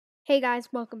Hey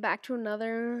guys, welcome back to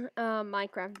another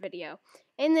Minecraft video.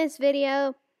 In this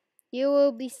video, you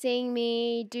will be seeing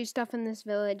me do stuff in this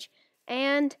village.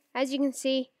 And as you can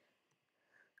see,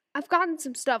 I've gotten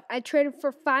some stuff. I traded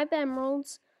for 5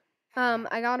 emeralds.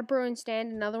 I got a brewing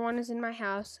stand. Another one is in my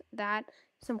house.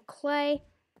 Some clay,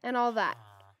 and all that.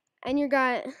 And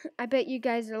I bet you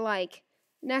guys are like,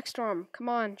 Nextstorm, come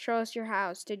on, show us your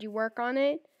house. Did you work on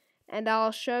it? And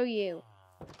I'll show you.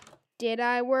 Did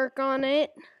I work on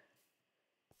it?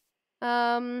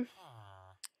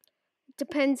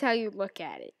 Depends how you look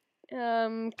at it.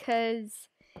 'Cause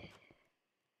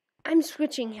I'm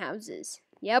switching houses.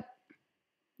 Yep,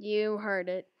 you heard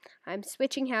it. I'm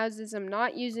switching houses. I'm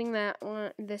not using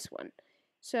this one.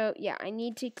 So, yeah, I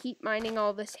need to keep mining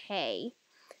all this hay.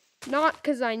 Not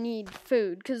 'cause I need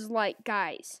food, 'cause, like,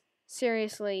 guys,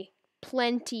 seriously,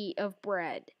 plenty of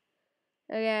bread.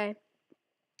 Okay?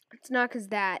 It's not 'cause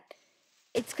that.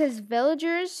 It's 'cause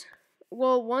villagers,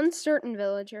 well, one certain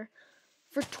villager,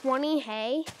 for 20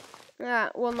 hay,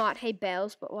 well, not hay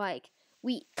bales, but like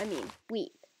wheat.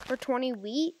 Wheat. For 20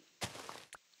 wheat,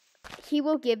 he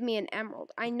will give me an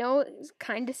emerald. I know it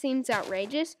kind of seems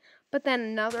outrageous, but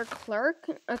then a clerk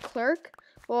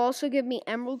will also give me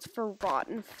emeralds for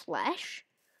rotten flesh,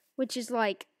 which is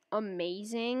like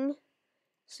amazing.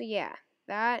 So yeah,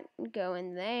 that go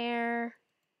in there.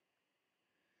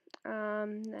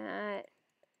 That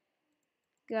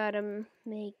gotta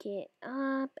make it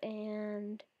up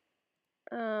and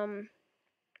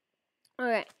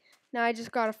okay, now I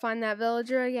just gotta find that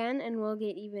villager again, and we'll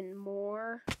get even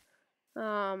more,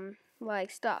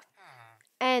 like, stuff.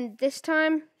 And this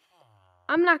time,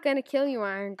 I'm not gonna kill you,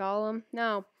 Iron Golem.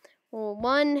 No. Well,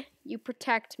 1, you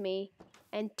protect me,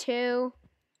 and 2,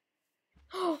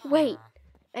 wait,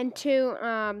 and 2,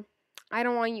 I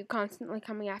don't want you constantly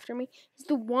coming after me. Is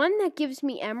the one that gives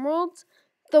me emeralds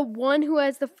the one who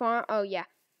has the farm? Oh, yeah.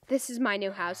 This is my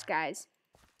new house, guys.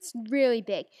 It's really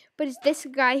big. But is this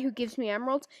guy who gives me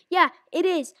emeralds? Yeah, it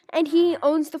is. And he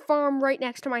owns the farm right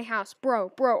next to my house.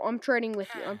 Bro, I'm trading with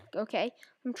you. Okay?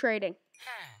 I'm trading.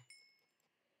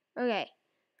 Okay.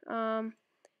 You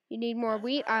need more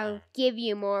wheat? I'll give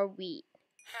you more wheat.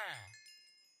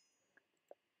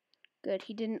 Good.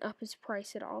 He didn't up his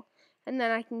price at all. And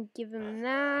then I can give him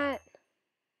that.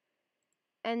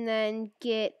 And then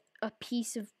get a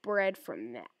piece of bread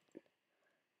from that.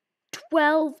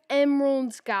 12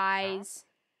 emeralds, guys.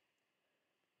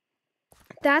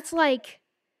 That's like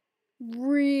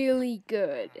really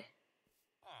good.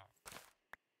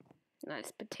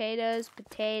 Nice. Potatoes.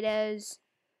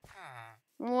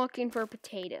 I'm looking for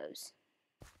potatoes.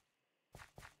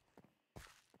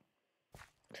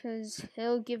 Because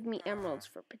he'll give me emeralds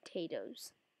for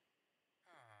potatoes.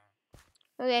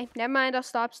 Okay, never mind. I'll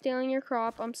stop stealing your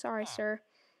crop. I'm sorry, sir.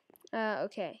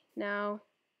 Okay, now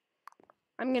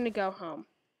I'm going to go home.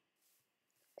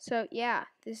 So, yeah,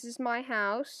 this is my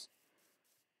house.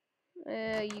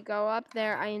 You go up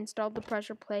there. I installed the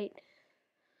pressure plate.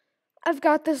 I've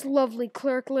got this lovely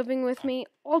clerk living with me.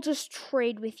 I'll just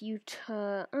trade with you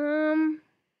to,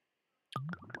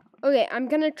 okay, I'm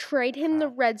going to trade him the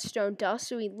redstone dust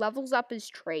so he levels up his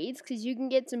trades, because you can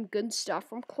get some good stuff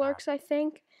from clerks, I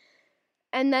think.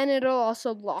 And then it'll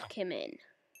also lock him in.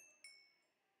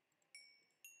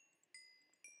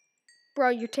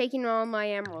 Bro, you're taking all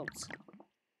my emeralds.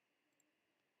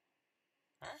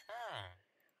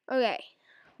 Okay,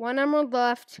 1 emerald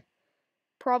left.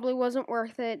 Probably wasn't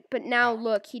worth it, but now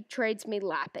look, he trades me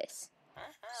lapis.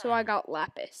 So I got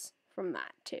lapis from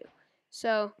that too.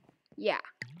 So, yeah.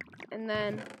 And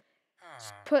then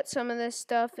just put some of this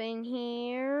stuff in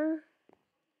here.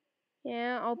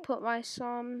 Yeah, I'll put my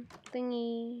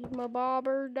my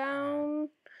bobber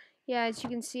down. Yeah, as you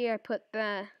can see, I put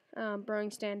the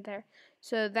brewing stand there.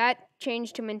 So that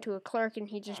changed him into a clerk, and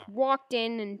he just walked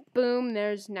in, and boom,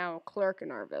 there's now a clerk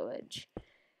in our village.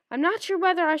 I'm not sure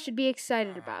whether I should be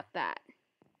excited about that.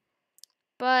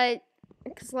 But,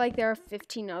 because, like, there are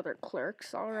 15 other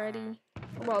clerks already.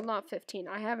 Well, not 15.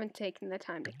 I haven't taken the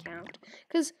time to count.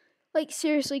 Because, like,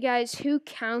 seriously, guys, who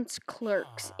counts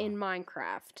clerks in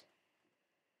Minecraft?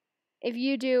 If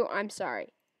you do, I'm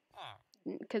sorry.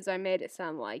 Because I made it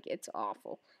sound like it's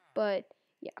awful. But,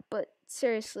 yeah, but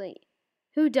seriously,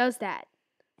 who does that?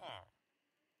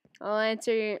 I'll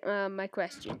answer my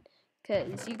question.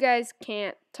 Because you guys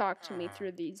can't talk to me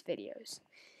through these videos.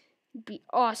 It'd be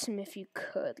awesome if you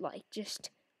could. Like, just,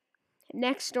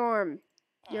 Nextstorm,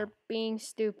 you're being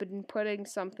stupid and putting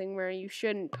something where you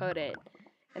shouldn't put it.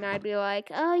 And I'd be like,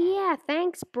 oh yeah,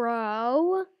 thanks,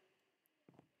 bro.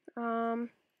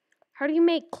 How do you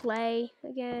make clay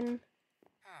again?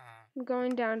 I'm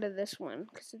going down to this one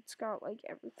because it's got like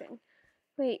everything.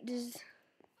 Wait, does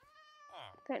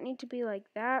that need to be like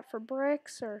that for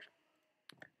bricks, or?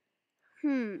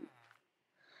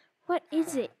 What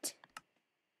is it?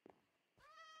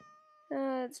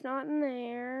 It's not in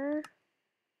there.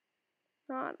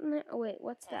 Not in there. Oh, wait,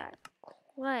 what's that?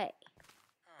 Clay.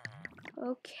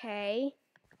 Okay.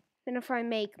 Then if I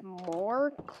make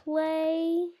more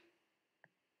clay.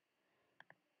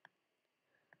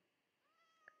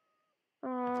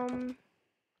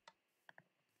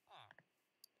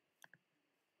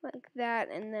 Like that,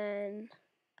 and then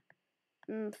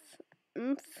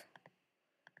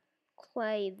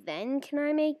clay. Then can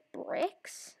I make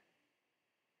bricks?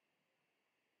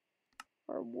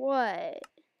 Or what?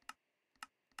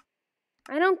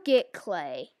 I don't get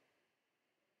clay.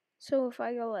 So if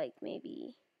I go like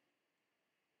maybe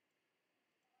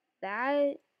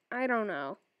that, I don't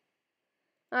know.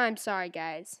 I'm sorry,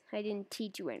 guys. I didn't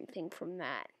teach you anything from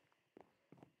that.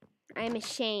 I am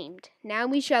ashamed. Now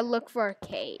we shall look for a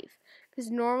cave. Because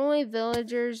normally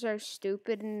villagers are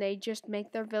stupid and they just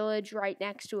make their village right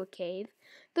next to a cave.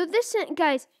 Though this,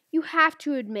 guys, you have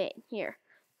to admit. Here,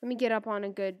 let me get up on a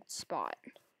good spot.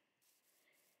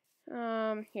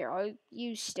 Here, I'll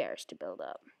use stairs to build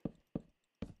up.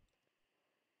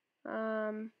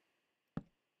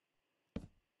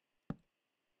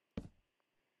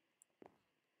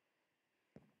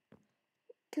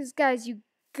 Because, guys, you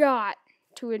got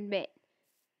to admit,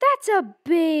 that's a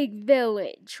big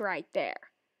village right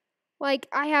there. Like,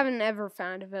 I haven't ever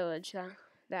found a village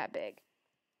that big.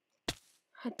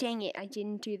 Oh, dang it, I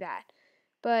didn't do that.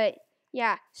 But,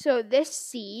 yeah, so this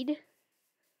seed,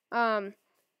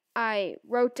 I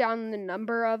wrote down the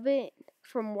number of it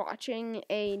from watching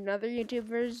another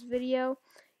YouTuber's video.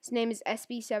 His name is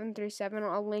SB737.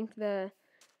 I'll link the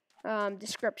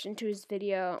description to his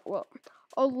video. Well,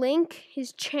 I'll link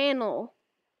his channel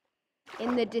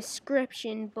in the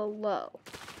description below.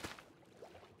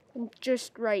 I'm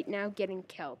just right now getting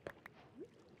kelp.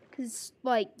 Because,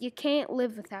 like, you can't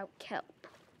live without kelp.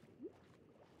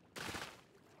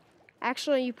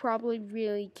 Actually, you probably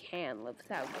really can live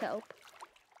without kelp.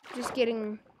 Just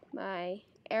getting my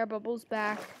air bubbles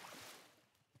back.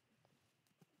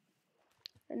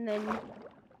 And then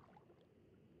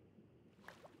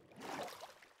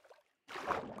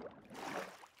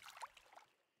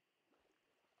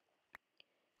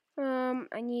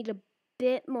I need a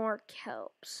bit more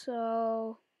kelp.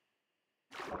 So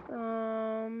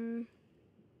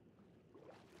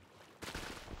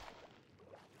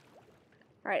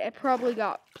alright, I probably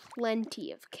got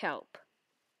plenty of kelp.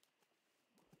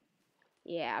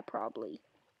 Yeah, probably.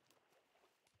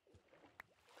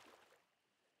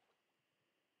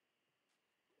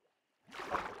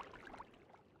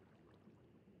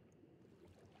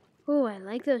 Oh, I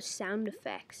like those sound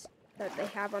effects that they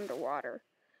have underwater.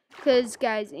 Because,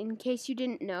 guys, in case you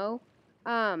didn't know,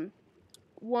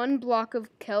 1 block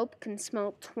of kelp can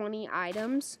smelt 20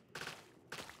 items.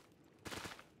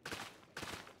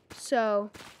 So,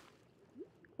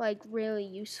 like, really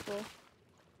useful.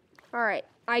 Alright,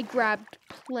 I grabbed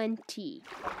plenty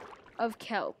of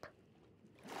kelp.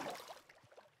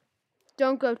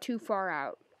 Don't go too far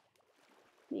out.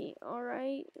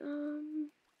 Alright,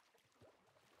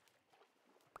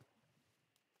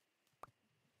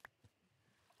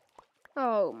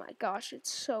 oh my gosh,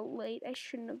 it's so late. I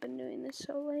shouldn't have been doing this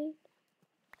so late.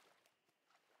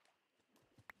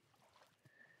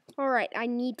 Alright, I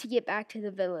need to get back to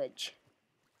the village.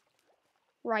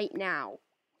 Right now.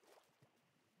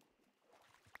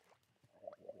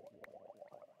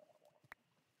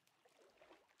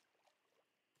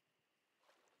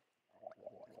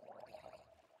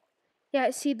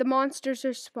 Yeah, see, the monsters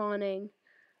are spawning.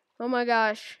 Oh my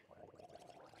gosh.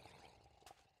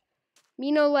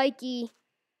 Me no likey.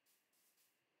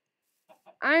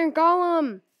 Iron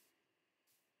Golem!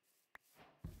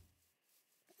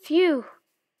 Phew.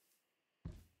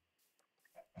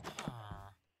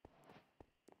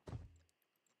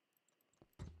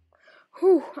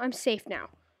 Whew, I'm safe now.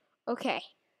 Okay.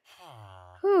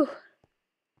 Whew.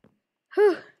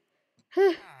 Whew.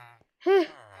 Huh. Huh.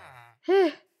 Huh.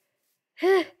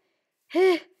 Huh.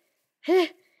 Huh. Huh.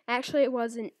 Actually, it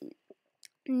wasn't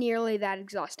nearly that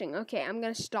exhausting. Okay, I'm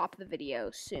gonna stop the video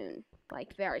soon.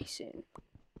 Like, very soon.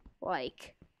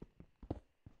 Like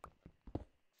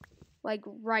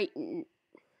right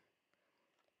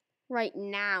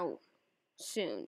now soon.